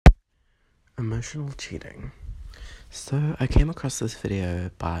Emotional cheating. So I came across this video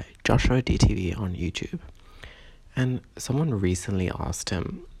by Joshua DTV on YouTube, and someone recently asked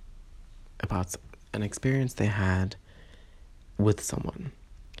him about an experience they had with someone.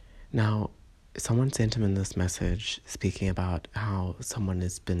 Now, someone sent him in this message speaking about how someone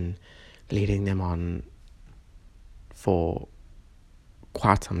has been leading them on for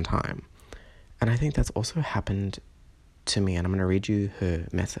quite some time. And I think that's also happened to me, and I'm going to read you her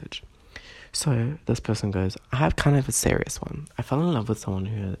message. So this person goes, I have kind of a serious one. I fell in love with someone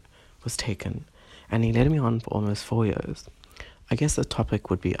who was taken, and he led me on for almost 4 years. I guess the topic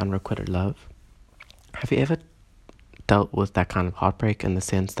would be unrequited love. Have you ever dealt with that kind of heartbreak in the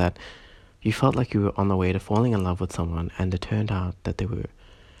sense that you felt like you were on the way to falling in love with someone, and it turned out that they were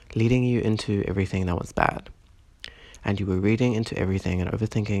leading you into everything that was bad, and you were reading into everything and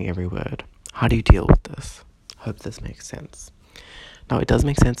overthinking every word? How do you deal with this? Hope this makes sense. Now, it does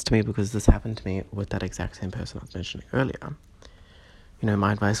make sense to me because this happened to me with that exact same person I was mentioning earlier. You know,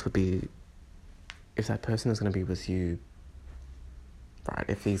 my advice would be, if that person is going to be with you, right,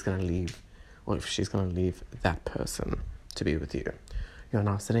 if he's going to leave, or if she's going to leave that person to be with you, you're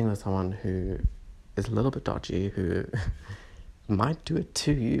now sitting with someone who is a little bit dodgy, who might do it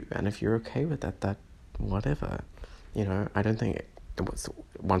to you, and if you're okay with that whatever. You know, I don't think it was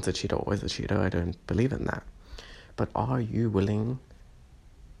once a cheater, always a cheater. I don't believe in that. But are you willing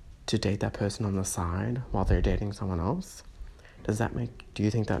to date that person on the side while they're dating someone else? Do you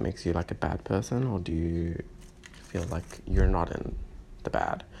think that makes you like a bad person, or do you feel like you're not in the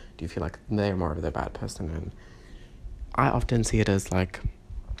bad? Do you feel like they're more of the bad person? And I often see it as like,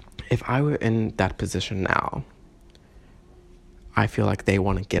 if I were in that position now, I feel like they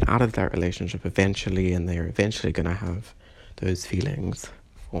want to get out of that relationship eventually, and they're eventually going to have those feelings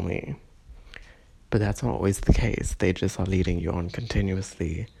for me. But that's not always the case. They just are leading you on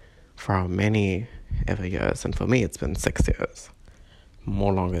continuously for many ever years. And for me, it's been 6 years.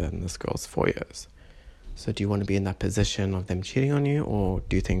 More longer than this girl's 4 years. So do you want to be in that position of them cheating on you? Or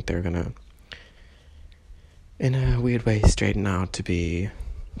do you think they're going to, in a weird way, straighten out to be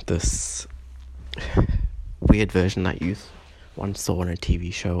this weird version that you once saw in a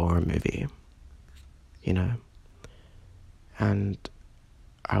TV show or a movie? You know? And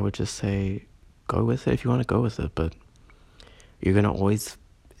I would just say, go with it if you want to go with it, but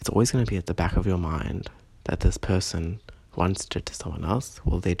it's always going to be at the back of your mind that this person once did to someone else,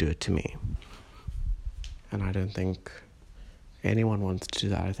 will they do it to me? And I don't think anyone wants to do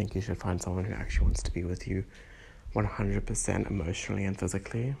that. I think you should find someone who actually wants to be with you 100% emotionally and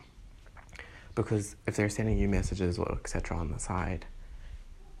physically. Because if they're sending you messages or etc. on the side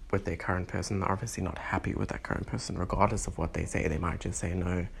with their current person, they're obviously not happy with that current person. Regardless of what they say, they might just say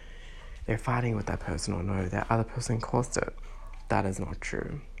no, they're fighting with that person, or no, that other person caused it. That is not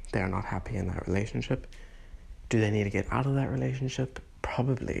true. They are not happy in that relationship. Do they need to get out of that relationship?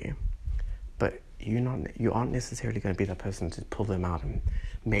 Probably. But you aren't necessarily going to be that person to pull them out and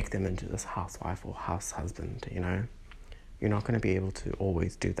make them into this housewife or house husband, you know? You're not going to be able to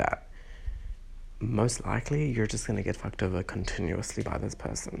always do that. Most likely, you're just going to get fucked over continuously by this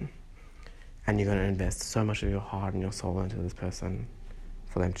person. And you're going to invest so much of your heart and your soul into this person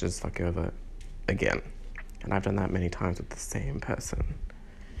for them to just fuck you over again. And I've done that many times with the same person.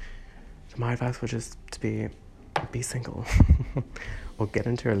 So my advice would just to be single. Or get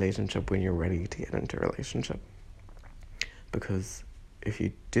into a relationship when you're ready to get into a relationship. Because if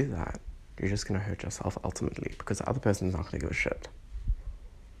you do that, you're just going to hurt yourself ultimately, because the other person's not going to give a shit.